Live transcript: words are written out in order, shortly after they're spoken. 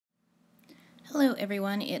Hello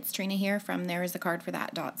everyone, it's Trina here from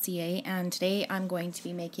thereisacardforthat.ca, and today I'm going to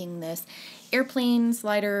be making this airplane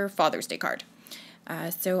slider Father's Day card.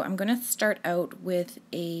 So I'm going to start out with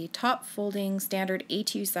a top folding standard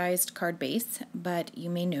A2 sized card base, but you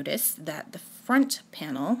may notice that the front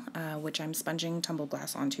panel, which I'm sponging tumbled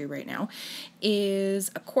glass onto right now,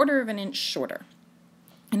 is a 1/4 of an inch shorter.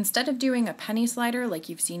 Instead of doing a penny slider like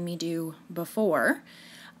you've seen me do before,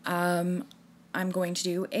 I'm going to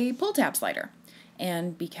do a pull tab slider.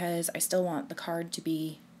 And because I still want the card to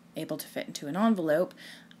be able to fit into an envelope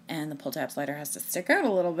and the pull tab slider has to stick out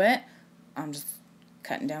a little bit, I'm just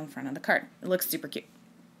cutting down front of the card. It looks super cute.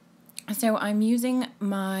 So I'm using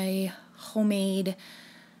my homemade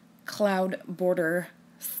cloud border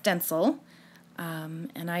stencil,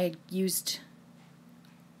 and I used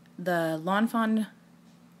the Lawn Fawn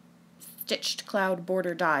stitched cloud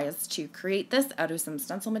border dies to create this out of some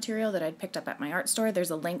stencil material that I'd picked up at my art store.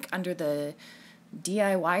 There's a link under the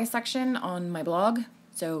DIY section on my blog,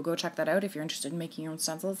 so go check that out if you're interested in making your own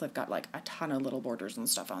stencils. I've got like a ton of little borders and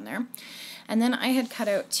stuff on there. And then I had cut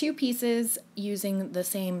out 2 pieces using the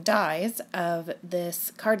same dies of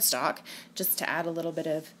this cardstock just to add a little bit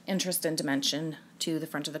of interest and dimension to the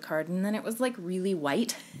front of the card. And then it was like really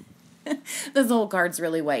white. This whole card's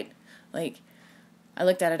really white. Like, I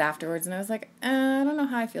looked at it afterwards and I was like, I don't know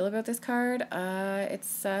how I feel about this card.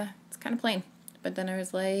 It's kind of plain. But then I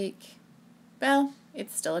was like, well,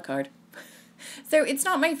 it's still a card. So it's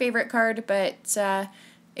not my favorite card, but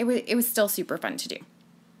it was still super fun to do.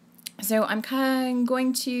 So I'm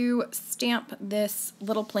going to stamp this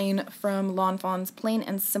little plane from Lawn Fawn's Plain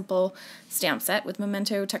and Simple stamp set with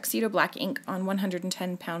Memento Tuxedo Black ink on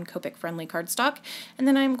 110-pound Copic friendly cardstock. And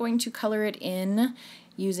then I'm going to color it in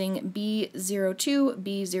using B02,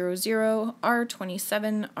 B00,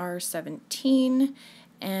 R27, R17,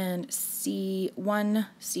 and C1,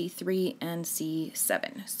 C3, and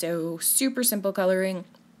C7. So super simple coloring,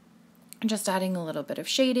 just adding a little bit of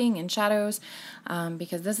shading and shadows,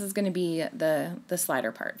 because this is going to be the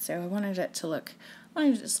slider part. So I wanted it to look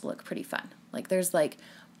pretty fun. Like there's like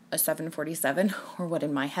a 747, or what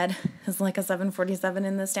in my head is like a 747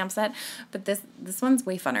 in the stamp set, but this one's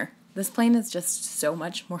way funner. This plane is just so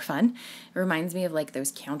much more fun. It reminds me of like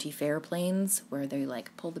those county fair planes where they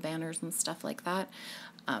like pull the banners and stuff like that.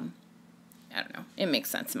 I don't know. It makes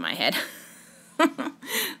sense in my head.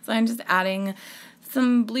 So I'm just adding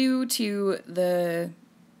some blue to the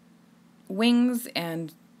wings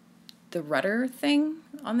and the rudder thing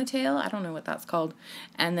on the tail. I don't know what that's called.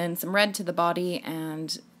 And then some red to the body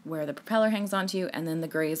and where the propeller hangs onto, and then the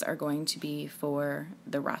grays are going to be for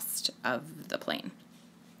the rest of the plane.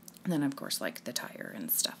 And then, of course, like the tire and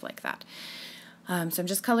stuff like that. So I'm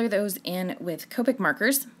just color those in with Copic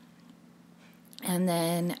markers. And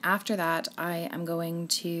then after that, I am going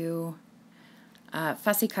to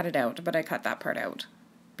fussy cut it out, but I cut that part out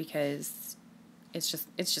because it's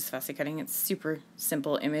just fussy cutting. It's super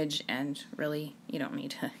simple image, and really you don't need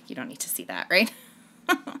to see that, right?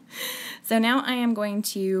 So now I am going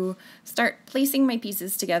to start placing my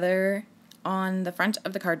pieces together on the front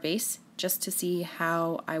of the card base just to see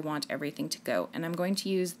how I want everything to go. And I'm going to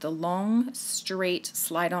use the long, straight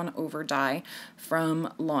slide-on over die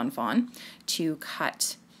from Lawn Fawn to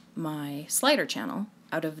cut my slider channel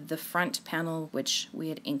out of the front panel, which we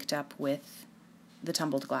had inked up with the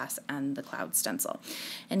tumbled glass and the cloud stencil.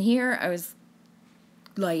 And here I was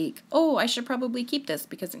like, oh, I should probably keep this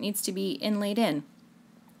because it needs to be inlaid in.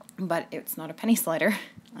 But it's not a penny slider.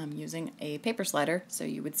 I'm using a paper slider, so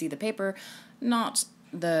you would see the paper, not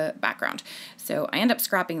the background. So I end up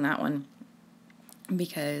scrapping that one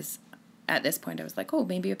because at this point I was like, oh,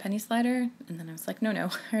 maybe a penny slider. And then I was like, no, I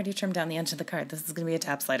already trimmed down the edge of the card. This is going to be a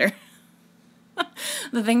tab slider.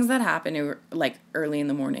 The things that happen like early in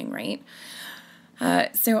the morning, right?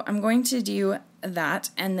 So I'm going to do that,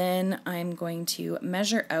 and then I'm going to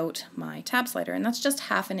measure out my tab slider, and that's just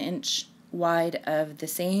 1/2 inch wide of the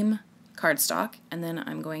same cardstock, and then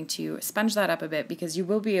I'm going to sponge that up a bit because you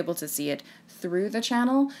will be able to see it through the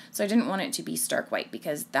channel. So I didn't want it to be stark white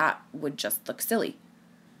because that would just look silly.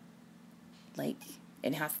 Like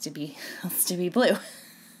it has to be blue.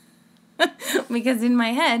 Because in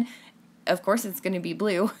my head, of course it's going to be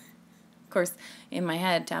blue. Of course, in my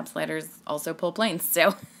head, tab sliders also pull planes,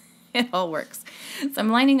 so it all works. So I'm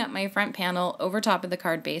lining up my front panel over top of the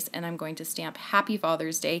card base, and I'm going to stamp Happy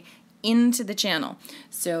Father's Day into the channel.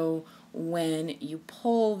 So when you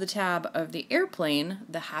pull the tab of the airplane,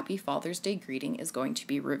 the Happy Father's Day greeting is going to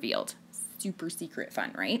be revealed. Super secret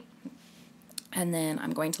fun, right? And then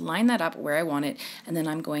I'm going to line that up where I want it, and then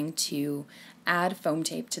I'm going to add foam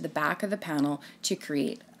tape to the back of the panel to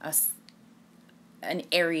create an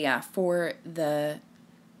area for the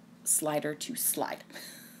slider to slide.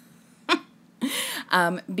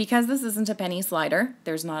 Because this isn't a penny slider,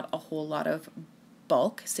 there's not a whole lot of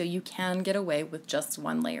bulk, so you can get away with just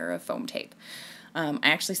one layer of foam tape. I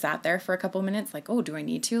actually sat there for a couple minutes like, oh, do I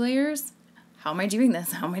need 2 layers? How am I doing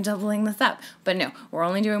this? How am I doubling this up? But no, we're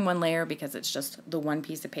only doing 1 layer because it's just the one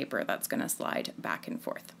piece of paper that's going to slide back and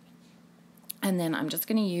forth. And then I'm just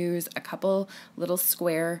going to use a couple little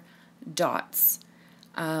square dots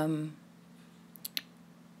to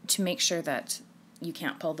make sure that you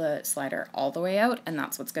can't pull the slider all the way out, and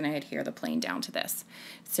that's what's going to adhere the plane down to this.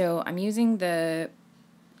 So I'm using the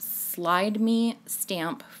Slide Me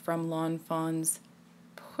stamp from Lawn Fawn's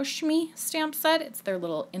Push Me stamp set. It's their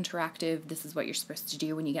little interactive, this is what you're supposed to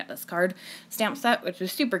do when you get this card stamp set, which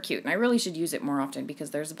was super cute, and I really should use it more often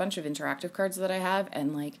because there's a bunch of interactive cards that I have,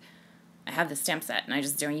 and like, I have this stamp set and I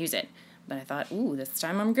just don't use it. But I thought, ooh, this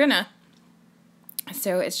time I'm gonna.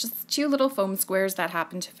 So it's just 2 little foam squares that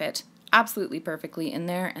happen to fit absolutely perfectly in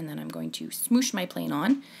there, and then I'm going to smoosh my plane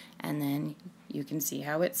on, and then you can see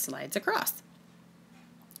how it slides across.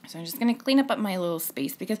 So I'm just going to clean up my little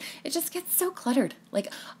space because it just gets so cluttered.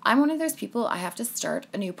 Like, I'm one of those people, I have to start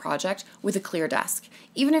a new project with a clear desk.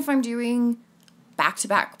 Even if I'm doing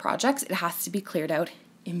back-to-back projects, it has to be cleared out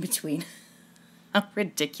in between. How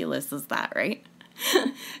ridiculous is that, right?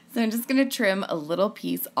 So I'm just going to trim a little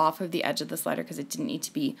piece off of the edge of the slider because it didn't need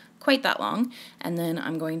to be quite that long. And then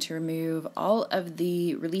I'm going to remove all of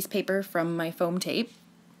the release paper from my foam tape.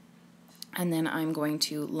 And then I'm going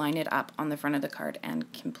to line it up on the front of the card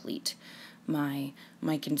and complete my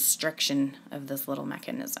construction of this little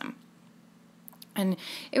mechanism. And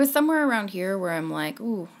it was somewhere around here where I'm like,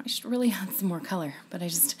 ooh, I should really add some more color. But I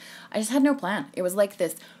just had no plan. It was like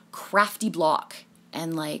this crafty block.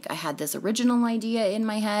 And like I had this original idea in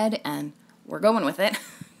my head and we're going with it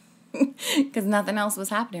because nothing else was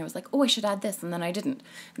happening. I was like, oh, I should add this, and then I didn't.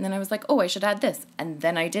 And then I was like, oh, I should add this, and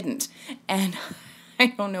then I didn't. And I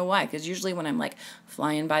don't know why, because usually when I'm like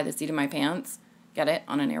flying by the seat of my pants, get it,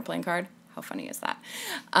 on an airplane card, how funny is that?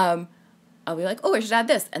 I'll be like, oh, I should add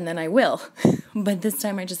this, and then I will. But this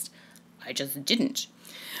time I just didn't.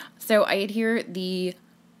 So I adhere the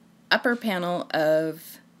upper panel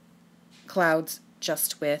of clouds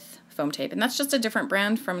just with foam tape, and that's just a different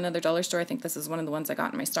brand from another dollar store. I think this is one of the ones I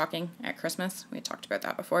got in my stocking at Christmas. We had talked about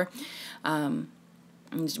that before.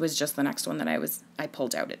 It was just the next one that I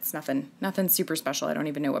pulled out. It's nothing super special. I don't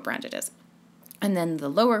even know what brand it is. And then the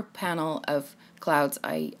lower panel of clouds,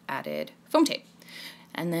 I added foam tape.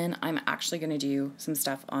 And then I'm actually going to do some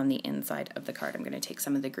stuff on the inside of the card. I'm going to take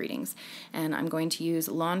some of the greetings, and I'm going to use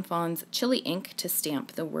Lawn Fawn's Chili ink to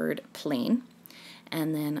stamp the word plain.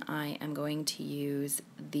 And then I am going to use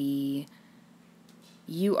the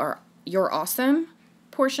You're Awesome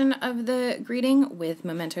portion of the greeting with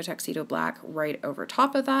Memento Tuxedo Black right over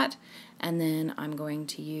top of that. And then I'm going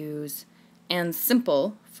to use And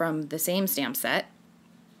Simple from the same stamp set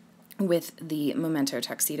with the Memento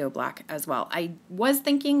Tuxedo Black as well. I was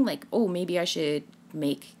thinking like, oh, maybe I should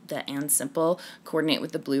make the And Simple coordinate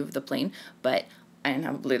with the blue of the plane, but I didn't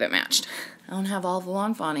have a blue that matched. I don't have all the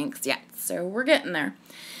Lawn Fawn inks yet, so we're getting there.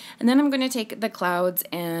 And then I'm going to take the clouds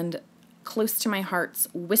and Close to My Heart's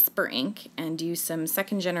Whisper ink and do some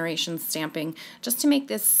second generation stamping just to make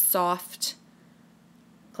this soft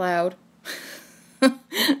cloud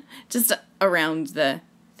just around the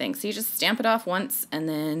thing. So you just stamp it off once, and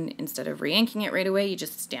then instead of re-inking it right away, you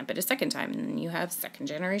just stamp it a second time, and then you have second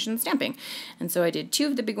generation stamping. And so I did 2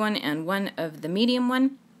 of the big one and 1 of the medium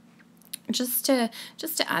one, just to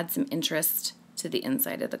add some interest to the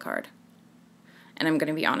inside of the card. And I'm going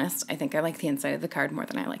to be honest, I think I like the inside of the card more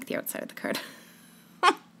than I like the outside of the card.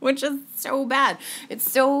 Which is so bad.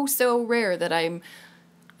 It's so rare that I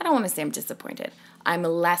don't want to say I'm disappointed. I'm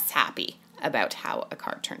less happy about how a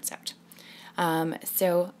card turns out.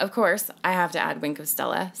 So, of course, I have to add Wink of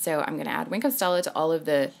Stella. So I'm going to add Wink of Stella to all of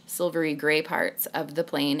the silvery gray parts of the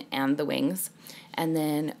plane and the wings. And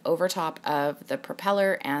then over top of the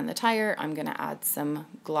propeller and the tire, I'm going to add some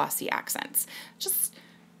glossy accents. Just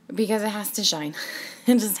because it has to shine.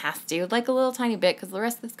 It just has to, like a little tiny bit, because the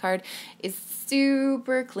rest of this card is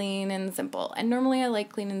super clean and simple. And normally I like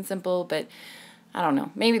clean and simple, but I don't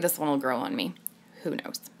know. Maybe this one will grow on me. Who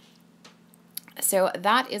knows? So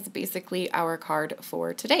that is basically our card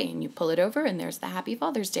for today. And you pull it over and there's the Happy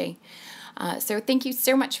Father's Day. So thank you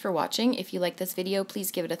so much for watching. If you like this video,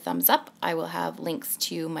 please give it a thumbs up. I will have links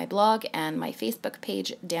to my blog and my Facebook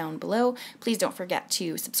page down below. Please don't forget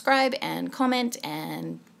to subscribe and comment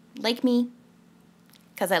and like me,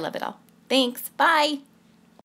 because I love it all. Thanks. Bye.